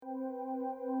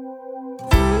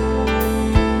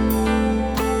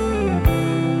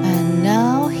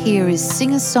here is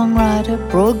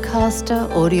singer-songwriter, broadcaster,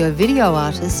 audio-video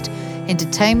artist,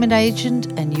 entertainment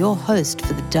agent, and your host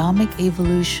for the dHarmic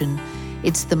Evolution.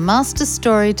 It's the master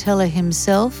storyteller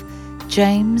himself,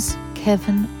 James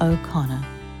Kevin O'Connor.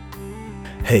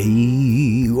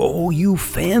 Hey, all you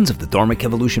fans of the dHarmic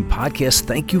Evolution podcast,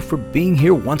 thank you for being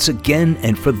here once again.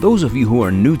 And for those of you who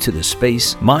are new to the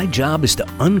space, my job is to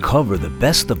uncover the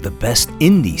best of the best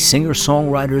indie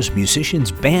singer-songwriters,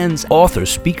 musicians, bands,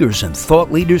 authors, speakers, and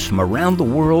thought leaders from around the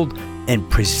world and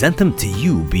present them to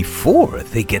you before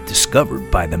they get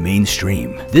discovered by the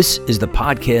mainstream. This is the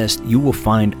podcast you will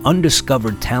find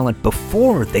undiscovered talent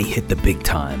before they hit the big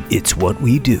time. It's what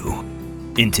we do.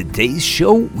 In today's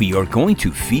show, we are going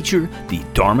to feature the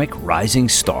dHarmic Rising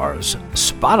Stars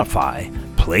Spotify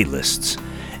playlists.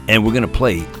 And we're going to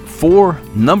play 4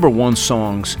 number 1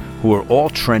 songs who are all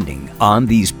trending on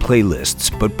these playlists.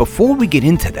 But before we get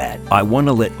into that, I want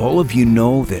to let all of you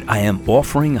know that I am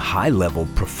offering high-level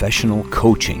professional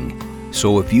coaching.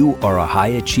 So if you are a high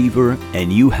achiever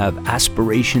and you have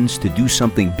aspirations to do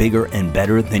something bigger and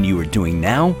better than you are doing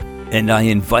now, and I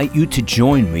invite you to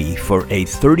join me for a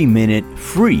 30-minute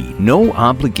free,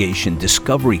 no-obligation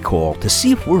discovery call to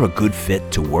see if we're a good fit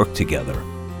to work together.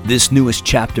 This newest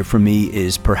chapter for me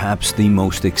is perhaps the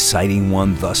most exciting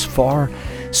one thus far,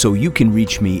 so you can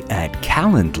reach me at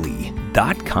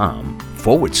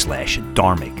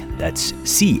calendly.com/dHarmic. That's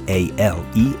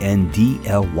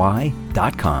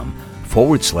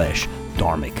calendly.com/dHarmic.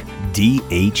 dHarmic.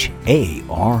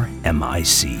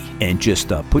 And just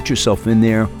put yourself in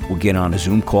there. We'll get on a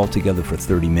Zoom call together for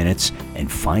 30 minutes and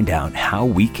find out how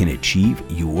we can achieve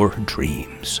your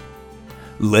dreams.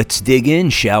 Let's dig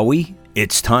in, shall we?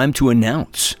 It's time to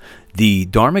announce the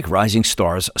dHarmic Rising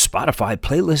Stars Spotify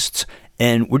playlists,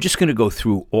 and we're just going to go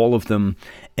through all of them.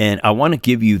 And I want to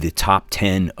give you the top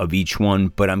 10 of each one,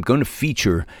 but I'm going to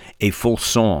feature a full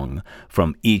song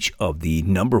from each of the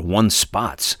number 1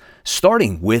 spots,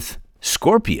 starting with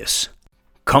Scorpius.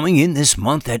 Coming in this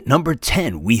month at number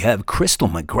 10, we have Crystal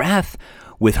McGrath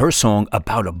with her song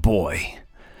About a Boy.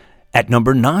 At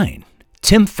number 9,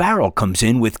 Tim Farrell comes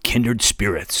in with Kindred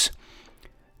Spirits.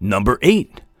 Number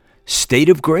 8, State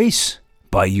of Grace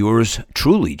by yours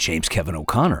truly, James Kevin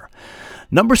O'Connor.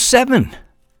 Number 7,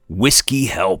 Whiskey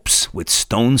Helps with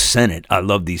Stone Senate. I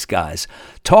love these guys.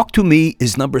 Talk to Me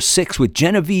is number 6 with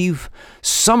Genevieve.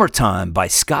 Summertime by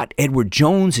Scott Edward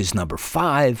Jones is number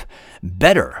 5.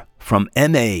 Better from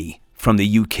M.A. from the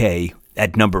UK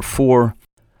at number 4.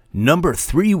 Number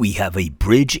 3, we have A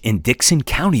Bridge in Dixon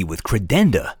County with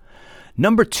Credenda.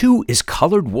 Number 2 is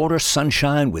Colored Water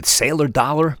Sunshine with Sailor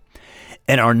Dollar.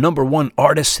 And our number 1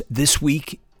 artist this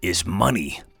week is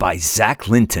Money by Zach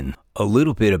Linton. A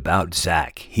little bit about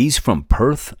Zach. He's from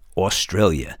Perth,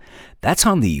 Australia. That's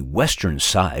on the western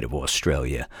side of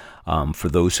Australia. For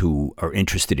those who are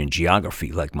interested in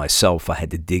geography, like myself, I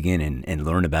had to dig in and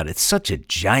learn about it. It's such a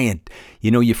giant,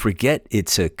 you forget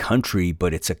it's a country,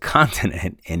 but it's a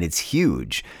continent, and it's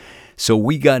huge. So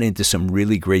we got into some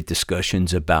really great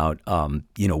discussions about,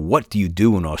 what do you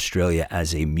do in Australia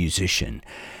as a musician?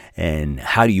 And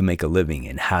how do you make a living,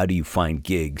 and how do you find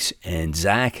gigs? And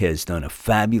Zach has done a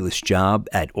fabulous job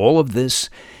at all of this,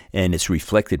 and it's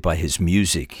reflected by his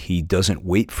music. He doesn't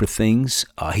wait for things.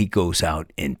 He goes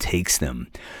out and takes them.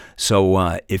 So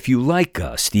if you like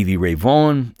Stevie Ray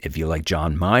Vaughan, if you like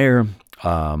John Mayer,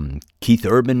 Keith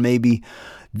Urban maybe,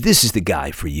 this is the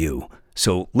guy for you.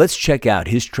 So let's check out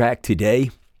his track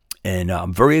today. And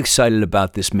I'm very excited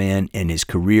about this man and his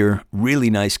career. Really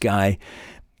nice guy.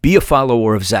 Be a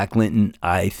follower of Zach Linton.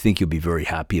 I think you'll be very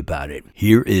happy about it.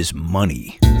 Here is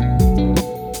Money. I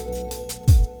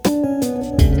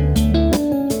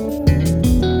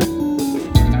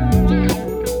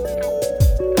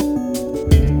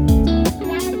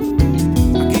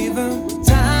give him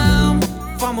time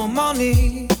for my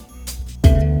money,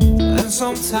 and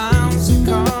sometimes it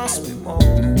costs me more.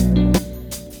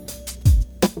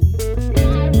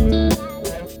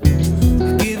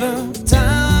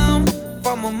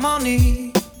 My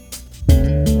money,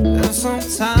 and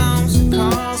sometimes it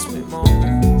costs me more.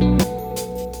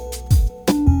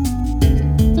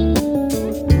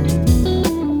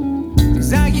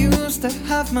 'Cause I used to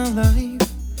have my life,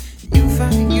 if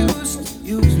I used to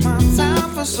use my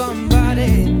time for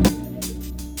somebody,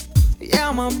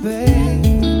 yeah, my babe.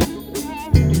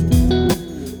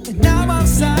 And now I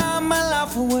sign my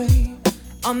life away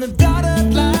on the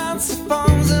dotted lines of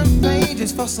forms and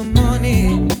pages for some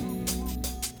money.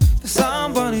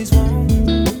 Somebody's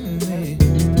wanting.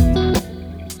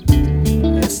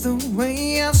 It's the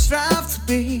way I strive to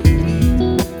be.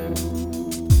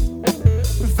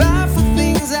 Provide for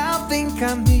things I think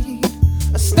I need.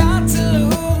 I start to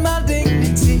lose my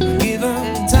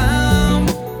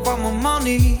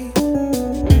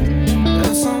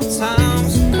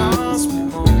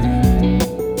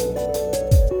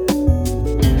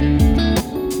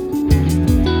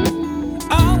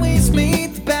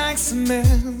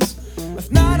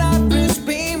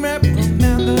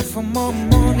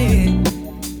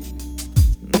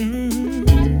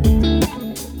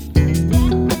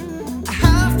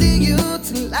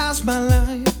lost my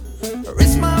life, or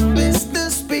it's my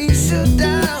business being shut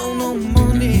down on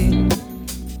money.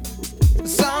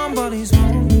 Somebody's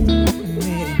wrong with me.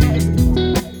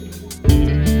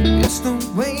 It's the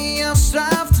way I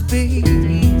strive to be.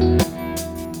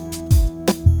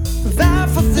 Provide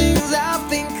for things I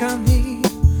think I need.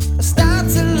 I start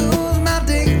to lose my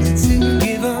dignity.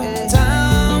 Give up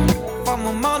time for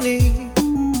my money,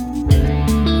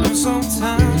 and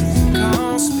sometimes it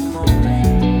costs me more.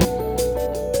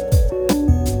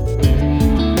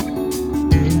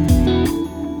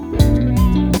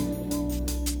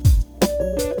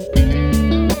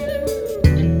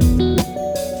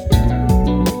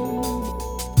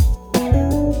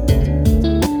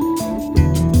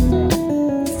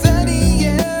 30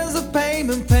 years of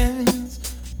payment plans,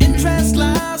 interest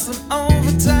lies and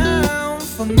overtime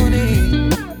for money.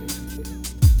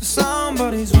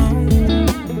 Somebody's wrong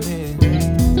with me.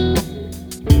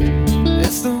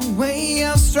 It's the way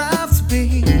I strive to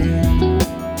be.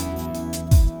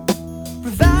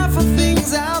 Provide for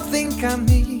things I think I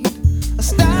need. I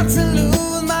start to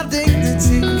lose my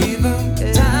dignity. Give up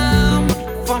time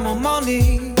for my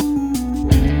money,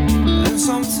 and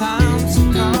sometimes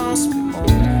it costs me more.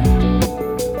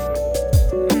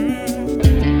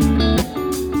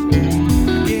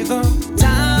 Give up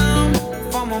time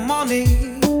for my money,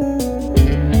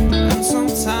 and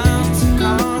sometimes it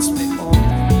costs me more.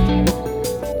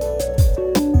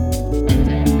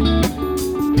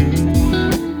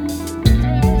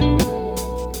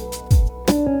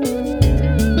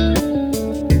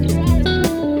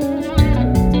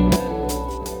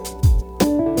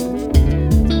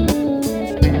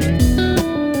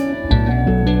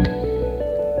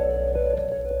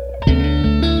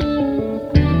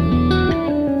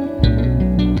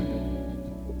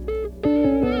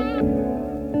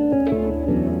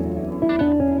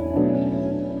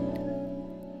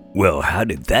 Well, how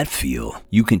did that feel?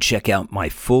 You can check out my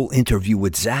full interview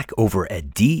with Zach over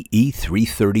at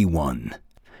DE331.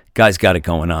 Guy's got it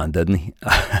going on, doesn't he?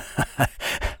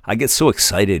 I get so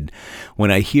excited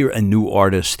when I hear a new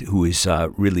artist who is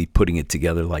really putting it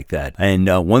together like that. And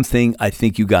one thing I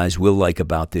think you guys will like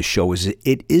about this show is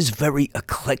it is very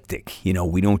eclectic. You know,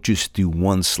 we don't just do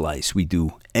one slice. We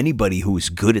do anybody who is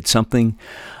good at something.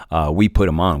 We put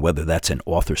them on, whether that's an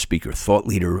author, speaker, thought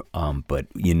leader, but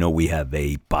you know we have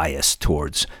a bias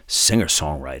towards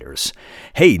singer-songwriters.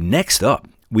 Hey, next up,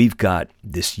 we've got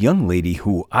this young lady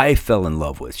who I fell in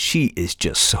love with. She is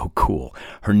just so cool.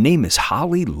 Her name is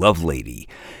Holly Lovelady,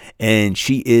 and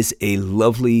she is a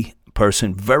lovely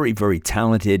person, very, very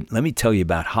talented. Let me tell you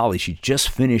about Holly. She just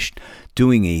finished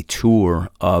doing a tour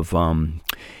of...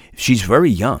 She's very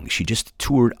young. She just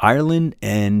toured Ireland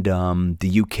and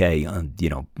the UK,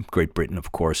 Great Britain,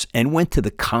 of course, and went to the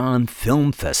Cannes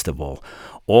Film Festival,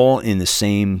 all in the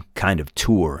same kind of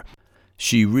tour.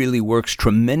 She really works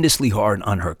tremendously hard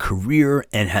on her career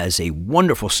and has a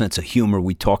wonderful sense of humor.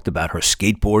 We talked about her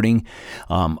skateboarding.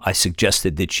 I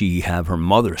suggested that she have her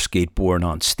mother skateboard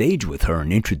on stage with her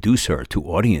and introduce her to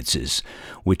audiences,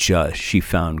 which she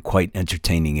found quite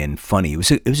entertaining and funny.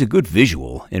 It was a good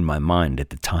visual in my mind at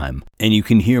the time. And you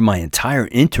can hear my entire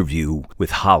interview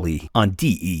with Holly on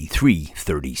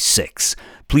DE336.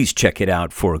 Please check it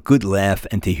out for a good laugh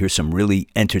and to hear some really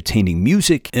entertaining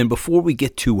music. And before we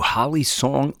get to Holly's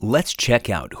song, let's check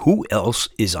out who else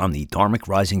is on the dHarmic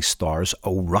Rising Stars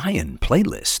Orion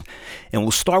playlist. And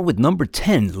we'll start with number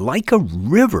 10, Like a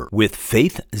River with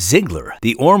Faith Ziegler.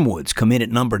 The Ormwoods come in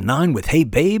at number 9 with Hey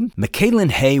Babe. Michaela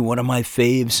Hay, one of my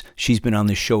faves. She's been on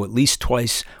the show at least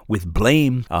twice with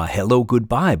Blame. Hello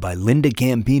Goodbye by Linda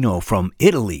Gambino from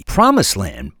Italy. Promised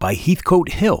Land by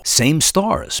Heathcote Hill. Same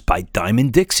Stars by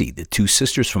Diamond Dixie. The two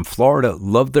sisters from Florida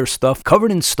love their stuff.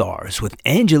 Covered in Stars with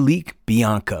Angelique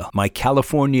Bianca, my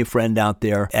California friend out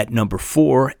there, at number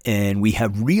 4. And we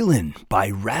have Reelin'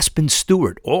 by Raspin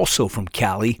Stewart, also from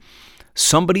Cali.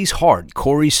 Somebody's Heart,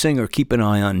 Corey Singer, keep an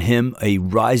eye on him, a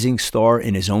rising star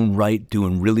in his own right,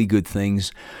 doing really good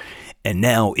things. And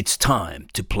now it's time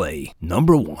to play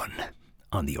number 1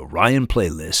 on the Orion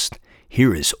playlist.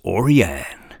 Here is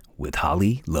Oriane with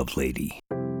Holly Lovelady.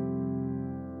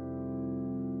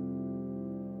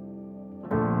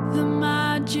 The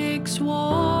magic's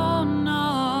worn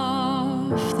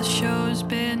off, the show's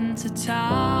been to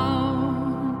town.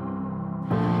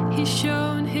 He's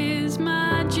shown his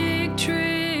magic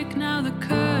trick, now the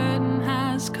curtain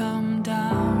has come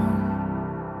down.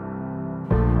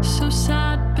 So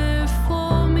sat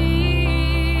before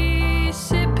me,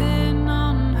 sipping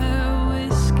on her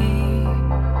whiskey,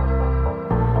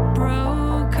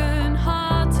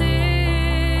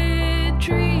 broken-hearted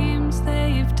dreams,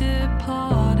 they've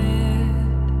departed.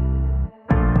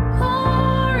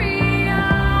 Oriane,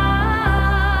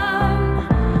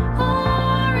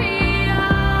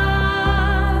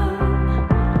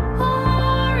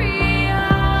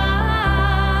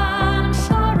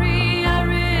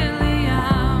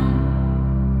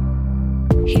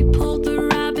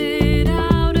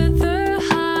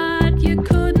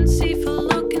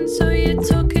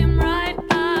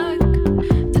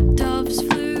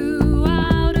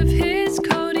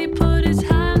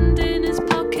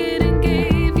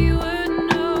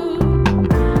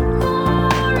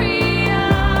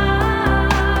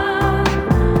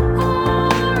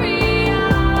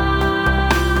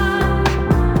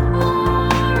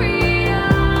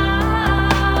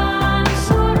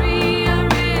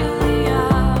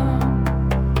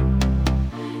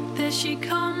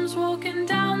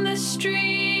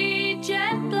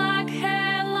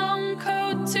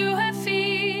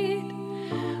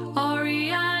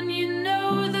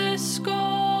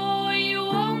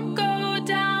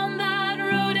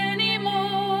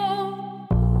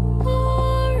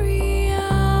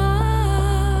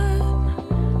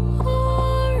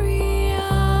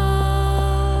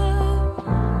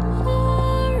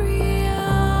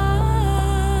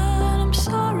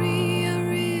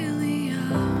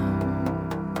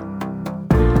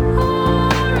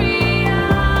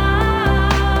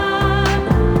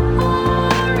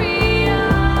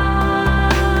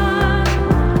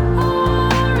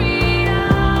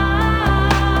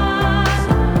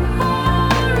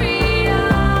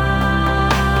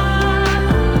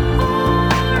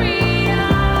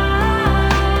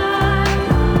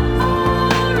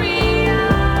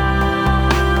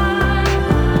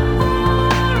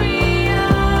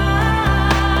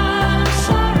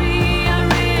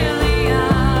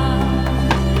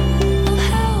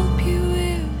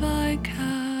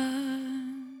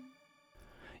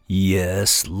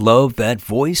 Yes, love that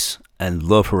voice and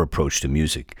love her approach to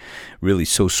music. Really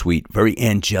so sweet, very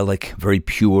angelic, very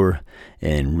pure,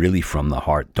 and really from the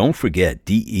heart. Don't forget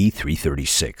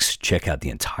DE336. Check out the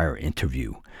entire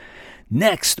interview.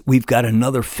 Next, we've got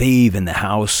another fave in the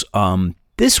house.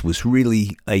 This was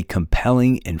really a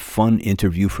compelling and fun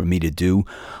interview for me to do.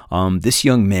 This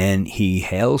young man, he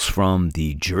hails from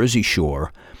the Jersey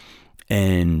Shore,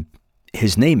 and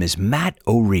his name is Matt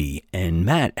O'Ree. And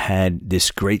Matt had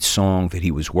this great song that he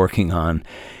was working on,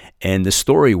 and the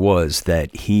story was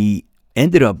that he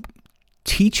ended up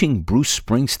teaching Bruce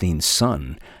Springsteen's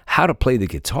son how to play the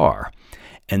guitar.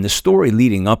 And the story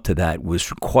leading up to that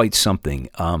was quite something.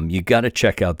 You got to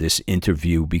check out this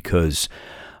interview because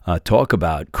talk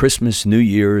about Christmas, New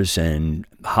Year's, and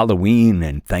Halloween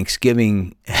and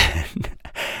Thanksgiving,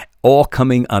 all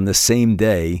coming on the same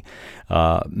day.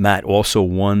 Matt also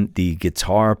won the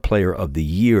Guitar Player of the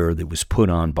Year that was put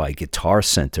on by Guitar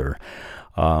Center.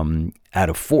 Out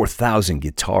of 4,000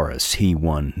 guitarists, he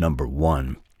won number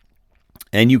one.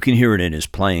 And you can hear it in his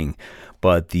playing.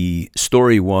 But the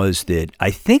story was that I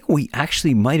think we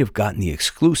actually might have gotten the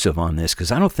exclusive on this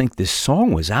because I don't think this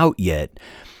song was out yet.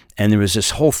 And there was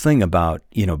this whole thing about,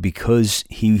 because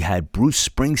he had Bruce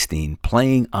Springsteen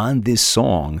playing on this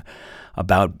song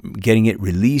about getting it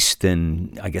released,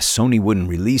 and I guess Sony wouldn't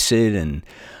release it. And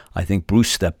I think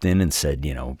Bruce stepped in and said,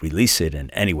 release it.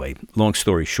 And anyway, long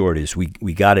story short is we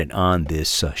got it on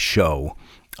this show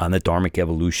on the dHarmic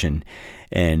Evolution,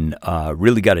 and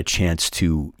really got a chance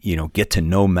to, get to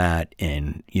know Matt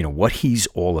and, what he's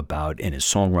all about and his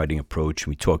songwriting approach.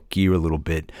 We talked gear a little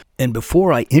bit. And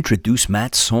before I introduce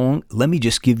Matt's song, let me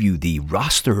just give you the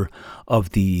roster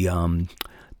of the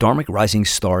dHarmic Rising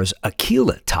Stars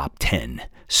Aquila Top 10.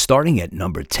 Starting at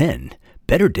number 10,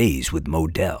 Better Days with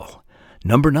Modell.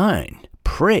 Number 9,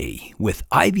 Pray with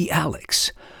Ivy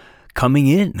Alex. Coming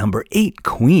in at number 8,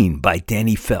 Queen by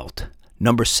Danny Felt.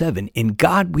 Number 7, In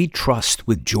God We Trust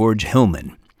with George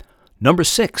Hillman. Number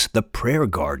 6, The Prayer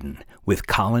Garden with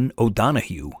Colin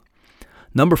O'Donoghue.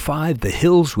 Number 5, The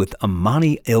Hills with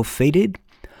Amani El-Faded.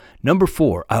 Number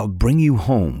 4, I'll Bring You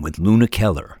Home with Luna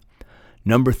Keller.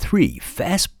 Number 3,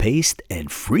 Fast Paced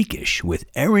and Freakish with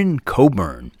Aaron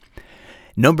Coburn.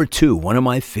 Number 2, one of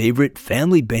my favorite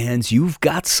family bands, You've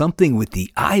Got Something with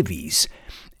the Ivies.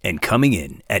 And coming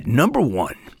in at number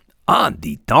 1, on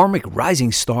the dHarmic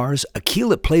Rising Stars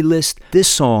Aquila playlist, this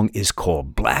song is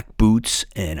called Black Boots,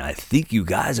 and I think you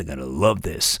guys are going to love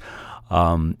this.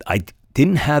 I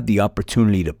didn't have the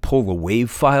opportunity to pull the WAV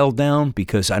file down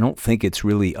because I don't think it's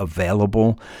really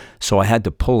available, so I had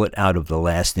to pull it out of the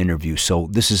last interview. So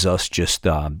this is us just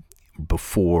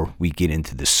before we get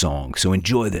into the song. So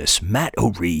enjoy this. Matt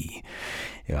O'Ree,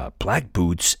 Black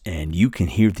Boots, and you can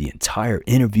hear the entire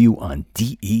interview on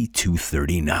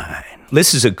DE239.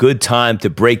 This is a good time to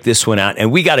break this one out,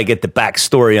 and we got to get the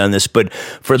backstory on this. But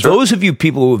for those of you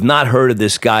people who have not heard of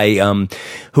this guy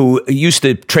who used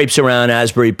to traipse around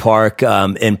Asbury Park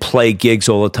and play gigs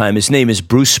all the time, his name is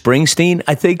Bruce Springsteen,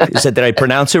 I think. Did I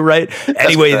pronounce it right?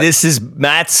 Anyway, this is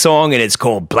Matt's song, and it's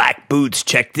called Black Boots.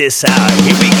 Check this out.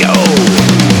 Here we go.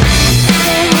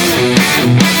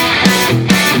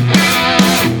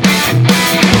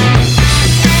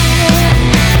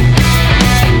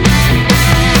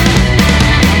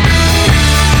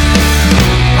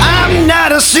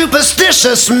 Not a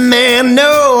superstitious man,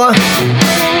 no.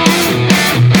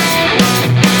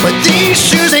 But these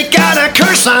shoes, they got a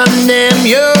curse on them,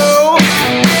 yo.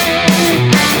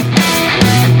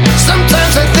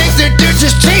 Sometimes I think they're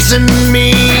just chasing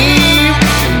me.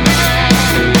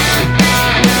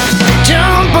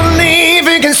 Don't believe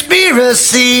in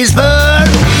conspiracies, but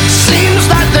seems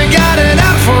like they got it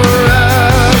out for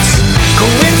us.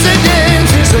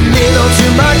 Coincidence is a little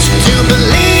too much to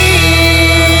believe.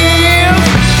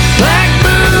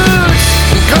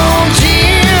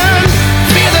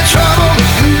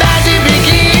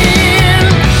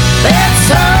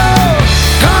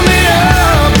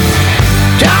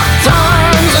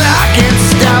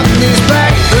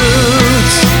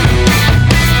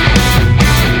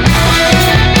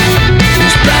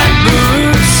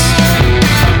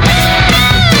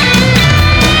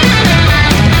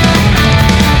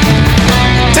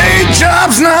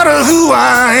 Not a who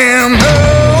I am,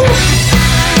 no.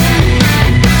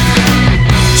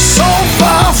 So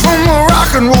far from the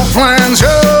rock and roll plans,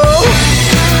 yo.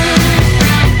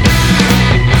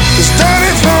 This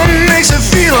dirty fun makes it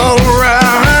feel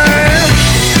alright.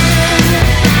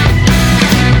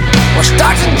 Watch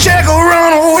Dr. Jekyll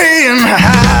run away and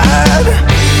hide.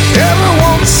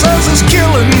 Everyone says it's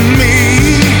killing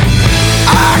me.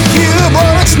 I hear,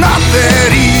 but it's not that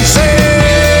easy.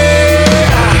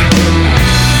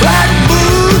 Black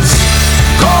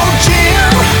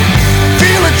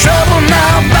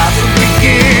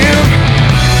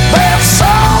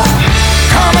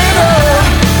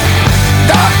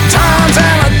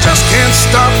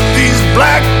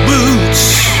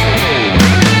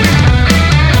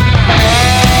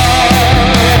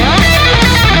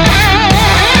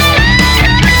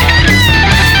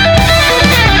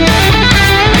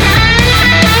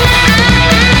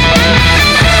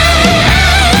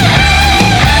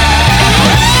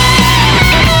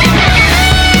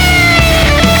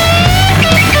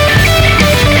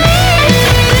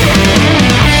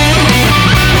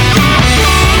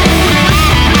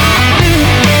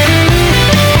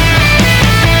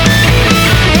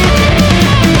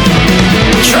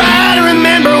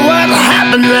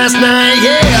last night,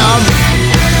 yeah.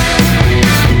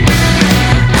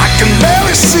 I can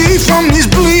barely see from these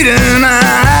bleeding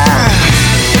eyes.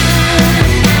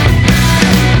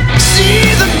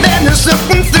 See the madness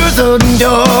slipping through the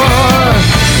door.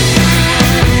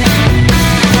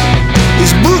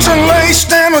 His boots are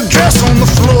laced and a dress on the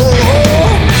floor.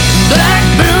 Black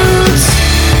boots,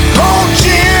 cold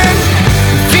gin,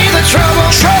 feel the trouble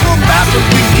about to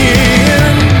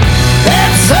begin.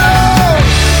 That's all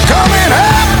coming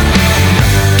up,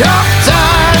 dark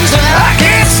times, and I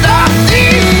can't stop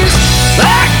these.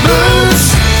 Black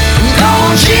boots,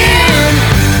 cold gin,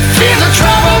 feel the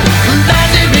trouble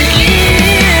about to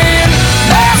begin.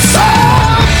 That's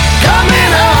all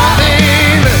coming up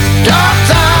in dark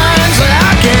times, and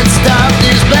I can't stop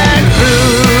these black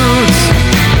boots.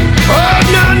 Oh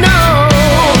no no,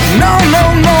 no no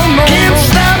no no, can't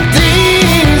stop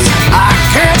these. I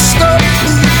can't stop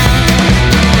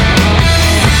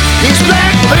these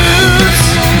black boots.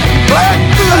 Black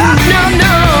boots. No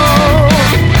no,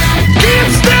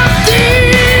 can't stop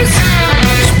these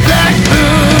black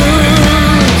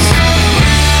boots.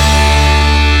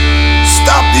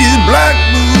 Stop these black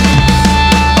boots.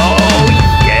 Oh,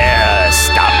 yeah,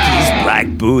 stop these black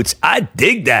boots. I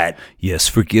dig that. Yes,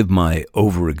 forgive my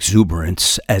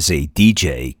overexuberance as a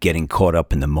DJ getting caught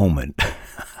up in the moment.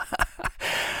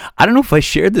 I don't know if I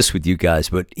shared this with you guys,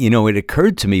 but, it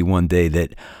occurred to me one day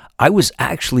that I was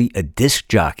actually a disc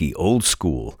jockey, old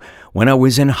school, when I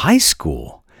was in high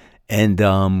school. And,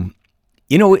 I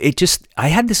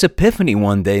had this epiphany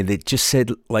one day that just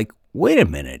said, like, wait a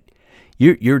minute.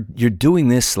 You're doing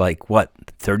this like what,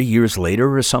 30 years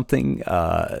later or something,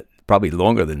 probably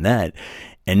longer than that,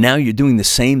 and now you're doing the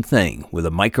same thing with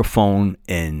a microphone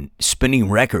and spinning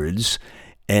records,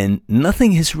 and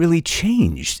nothing has really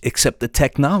changed except the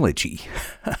technology,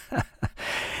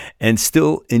 and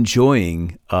still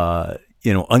enjoying,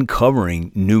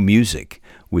 uncovering new music,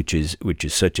 which is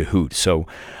such a hoot. So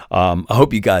I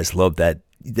hope you guys love that.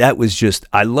 That was just,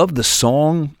 I love the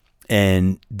song.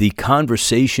 And the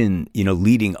conversation,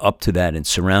 leading up to that and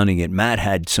surrounding it. Matt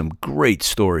had some great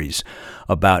stories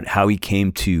about how he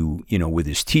came to, with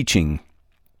his teaching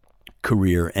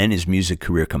career and his music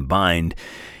career combined,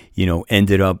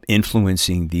 ended up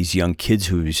influencing these young kids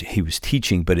who he was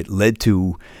teaching. But it led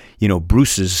to,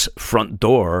 Bruce's front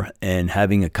door and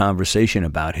having a conversation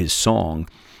about his song.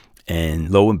 And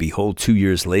lo and behold, 2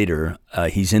 years later,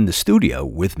 he's in the studio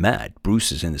with Matt.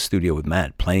 Bruce is in the studio with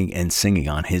Matt, playing and singing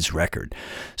on his record.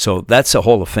 So that's a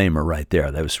Hall of Famer right there.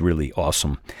 That was really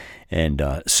awesome. And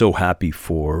so happy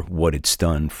for what it's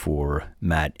done for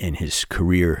Matt and his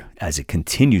career as it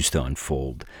continues to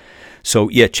unfold. So,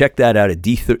 yeah, check that out at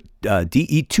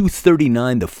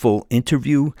DE239, the full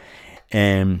interview.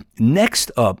 And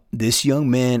next up, this young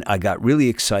man, I got really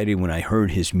excited when I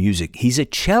heard his music. He's a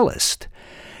cellist.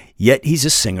 Yet he's a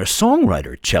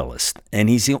singer-songwriter cellist, and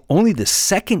he's only the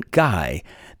second guy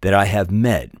that I have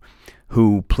met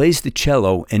who plays the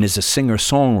cello and is a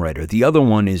singer-songwriter. The other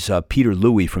one is Peter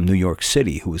Louie from New York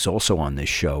City, who is also on this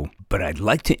show. But I'd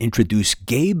like to introduce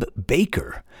Gabe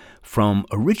Baker,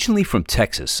 originally from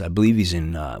Texas. I believe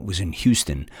was in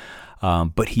Houston.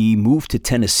 But he moved to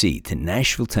Tennessee, to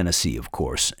Nashville, Tennessee, of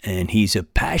course, and he's a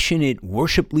passionate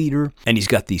worship leader, and he's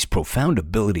got these profound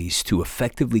abilities to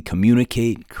effectively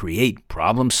communicate, create,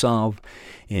 problem solve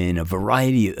in a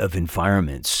variety of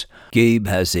environments. Gabe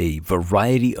has a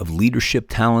variety of leadership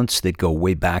talents that go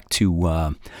way back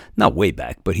to, not way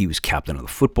back, but he was captain of the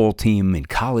football team in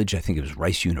college. I think it was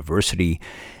Rice University,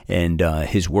 and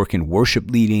his work in worship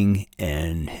leading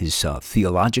and his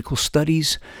theological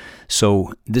studies.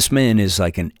 So this man is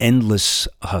like an endless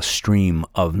stream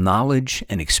of knowledge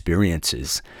and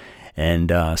experiences.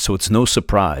 And so it's no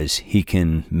surprise he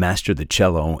can master the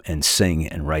cello and sing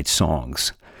and write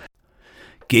songs.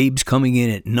 Gabe's coming in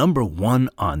at number 1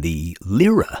 on the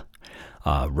Lyra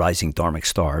Rising dHarmic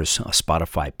Stars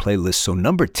Spotify playlist. So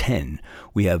number 10,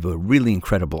 we have a really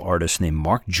incredible artist named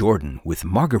Mark Jordan with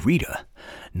Margarita.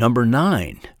 Number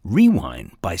 9,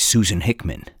 Rewind by Susan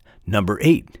Hickman. Number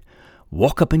 8,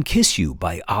 Walk Up and Kiss You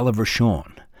by Oliver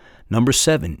Shawn. Number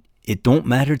 7, It Don't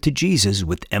Matter to Jesus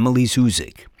with Emily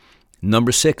Zuzik.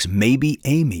 Number 6, Maybe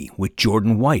Amy with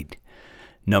Jordan White.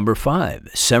 Number 5,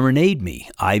 Serenade Me,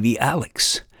 Ivy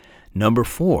Alex. Number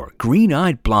 4, Green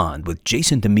Eyed Blonde with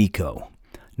Jason D'Amico.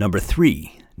 Number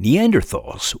 3,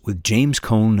 Neanderthals with James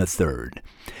Cone III.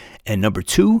 And number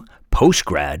 2,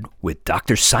 Postgrad with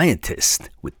Dr. Scientist,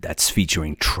 that's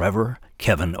featuring Trevor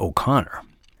Kevin O'Connor.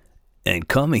 And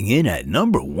coming in at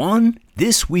number 1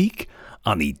 this week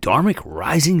on the dHarmic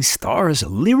Rising Stars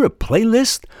Lyra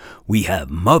playlist, we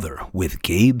have Mother with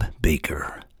Gabe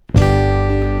Baker.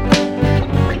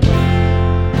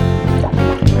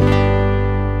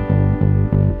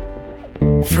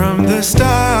 from the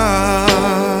start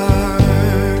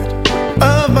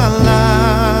of my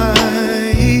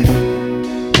life.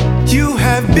 You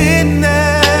have been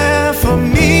there for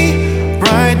me,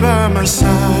 right by my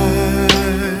side.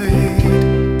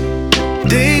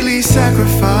 Daily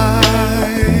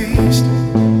sacrificed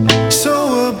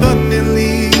so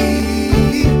abundantly,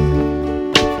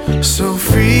 so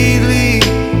freely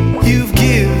you've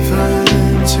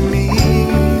given to me.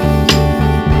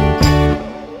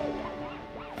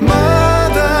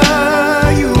 Mother,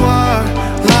 you are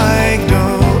like no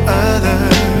other.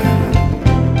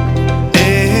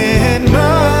 And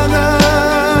mother,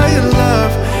 your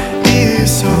love is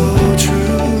so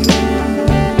true.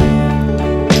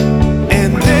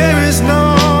 And there is no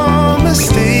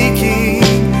mistaking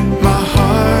my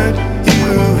heart you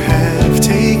have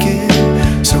taken.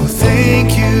 So thank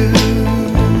you.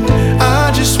 I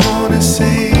just wanna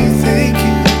say thank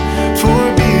you for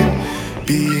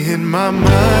being my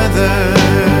mother.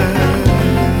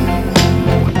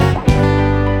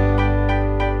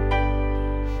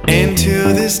 And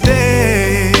till this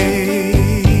day,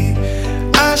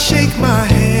 I shake my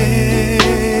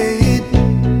head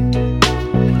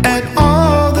at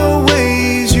all the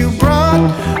ways you brought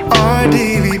our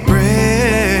daily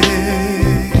bread.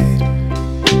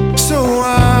 So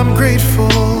I'm grateful,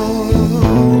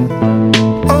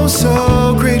 oh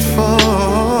so grateful.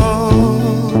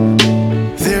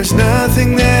 There's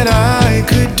nothing that I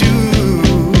could do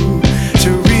to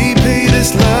repay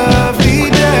this lovely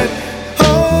debt.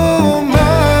 Oh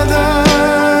mother,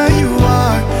 you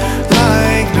are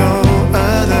like no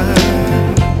other.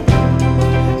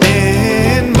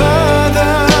 And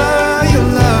mother, your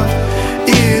love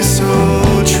is so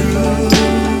true.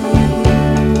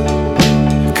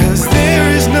 'Cause there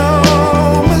is no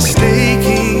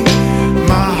mistaking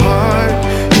my heart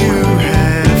you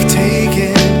have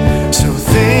taken. So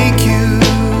thank you.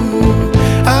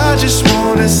 I just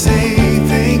wanna say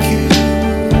thank you.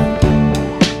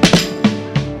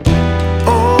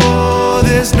 Oh,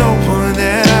 there's no one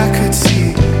that I could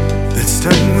see that's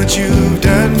done what you've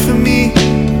done for me.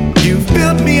 You've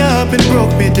built me up and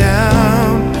broke me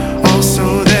down, all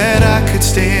so that I could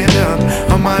stand up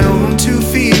on my own 2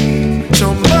 feet.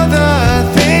 So mother,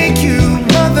 thank you.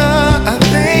 Mother, I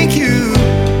thank you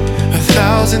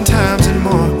 1,000 times and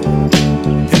more.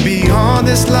 And beyond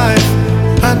this life,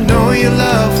 I know your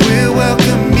love will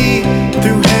welcome me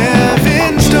through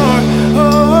heaven's door. Oh,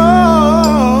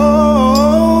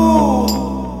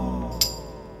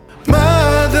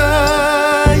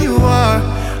 mother, you are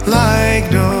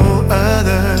like no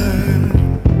other.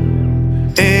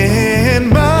 And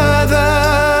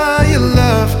mother, your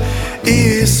love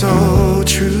is so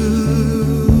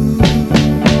true.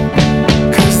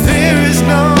 'Cause there is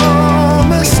no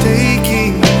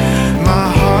mistaking my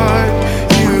heart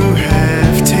you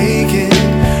have taken.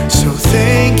 So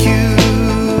thank you.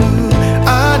 I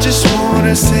just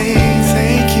wanna say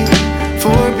thank you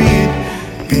for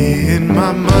being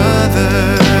my mother.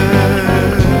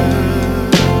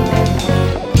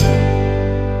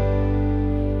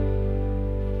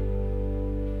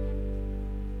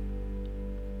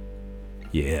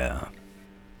 Yeah,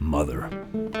 mother.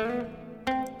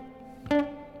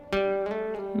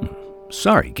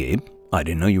 Sorry, Gabe. I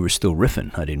didn't know you were still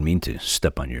riffing. I didn't mean to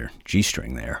step on your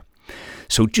G-string there.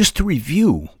 So just to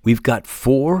review, we've got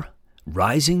 4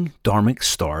 Rising dHarmic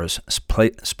Stars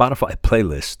Spotify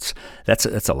playlists.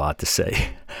 That's a lot to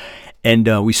say. And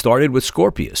we started with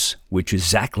Scorpius, which is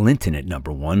Zach Linton at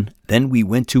number 1. Then we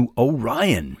went to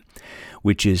Orion,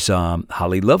 which is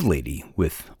Holly Lovelady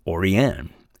with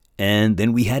Oriane. And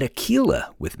then we had Aquila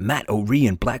with Matt O'Ree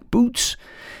and Black Boots.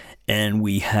 And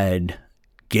we had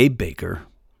Gabe Baker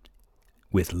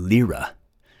with Lyra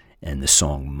and the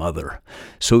song Mother.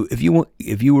 So if you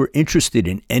were interested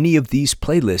in any of these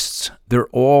playlists, they're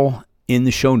all in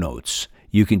the show notes.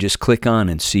 You can just click on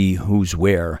and see who's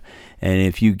where. And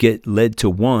if you get led to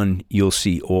one, you'll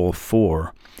see all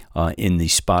 4 in the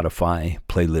Spotify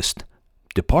playlist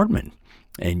department.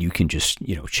 And you can just,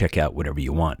 check out whatever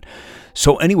you want.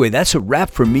 So anyway, that's a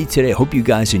wrap for me today. I hope you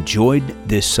guys enjoyed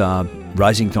this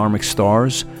Rising dHarmic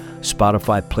Stars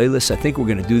Spotify playlist. I think we're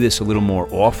going to do this a little more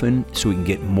often so we can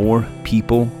get more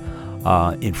people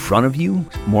in front of you,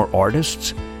 more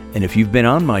artists. And if you've been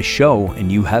on my show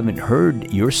and you haven't heard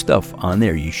your stuff on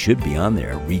there, you should be on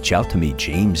there. Reach out to me,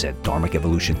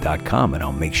 james@dharmicevolution.com, and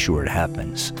I'll make sure it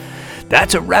happens.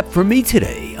 That's a wrap for me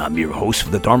today. I'm your host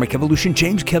for the Dharmic Evolution,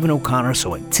 James Kevin O'Connor.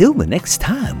 So until the next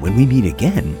time when we meet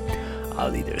again,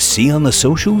 I'll either see you on the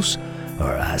socials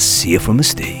or I'll see you from the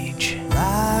stage.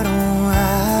 Ride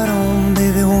on,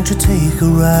 baby, won't you take a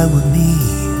ride with me?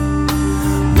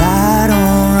 Ride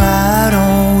on,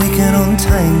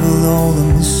 untangle all the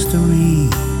mystery.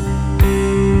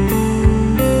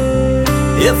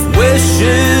 If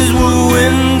wishes were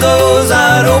windows,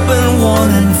 I'd open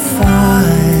one and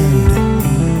find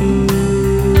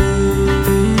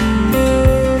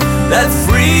that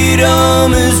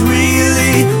freedom is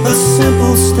really a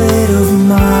simple state of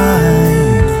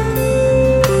mind.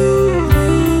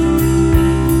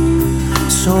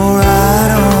 So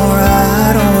ride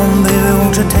on, baby,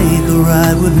 won't you take a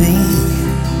ride with me?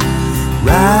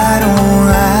 Ride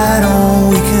on,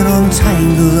 we can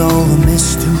untangle all the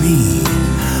mystery.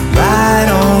 Ride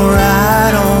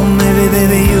on, maybe,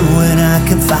 baby, you and I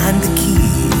can find the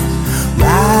key.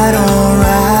 Ride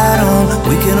on,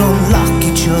 we can unlock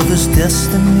each other's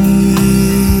destiny.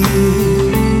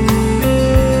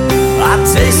 I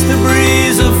taste the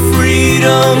breeze of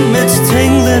freedom, it's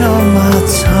tingling on my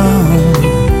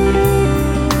tongue.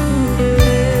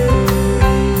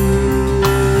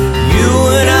 You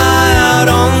and I out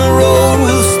on the road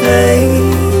will stay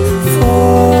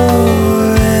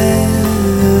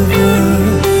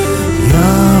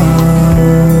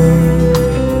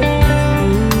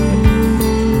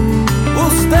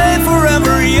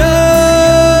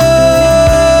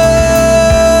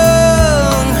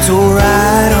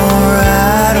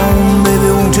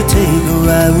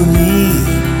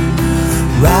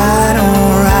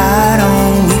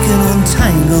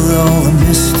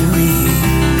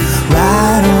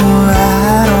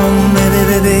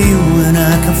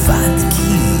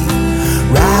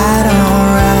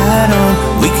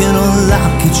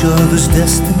each other's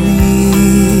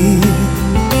destiny.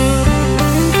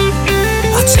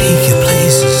 I'll take you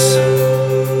places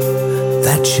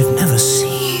that you've never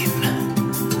seen.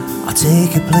 I'll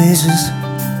take you places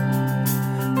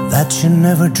that you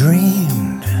never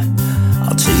dreamed.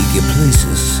 I'll take you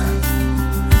places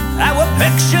that were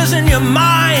pictures in your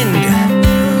mind.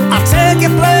 I'll take you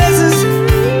places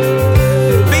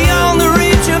beyond the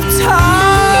reach of time.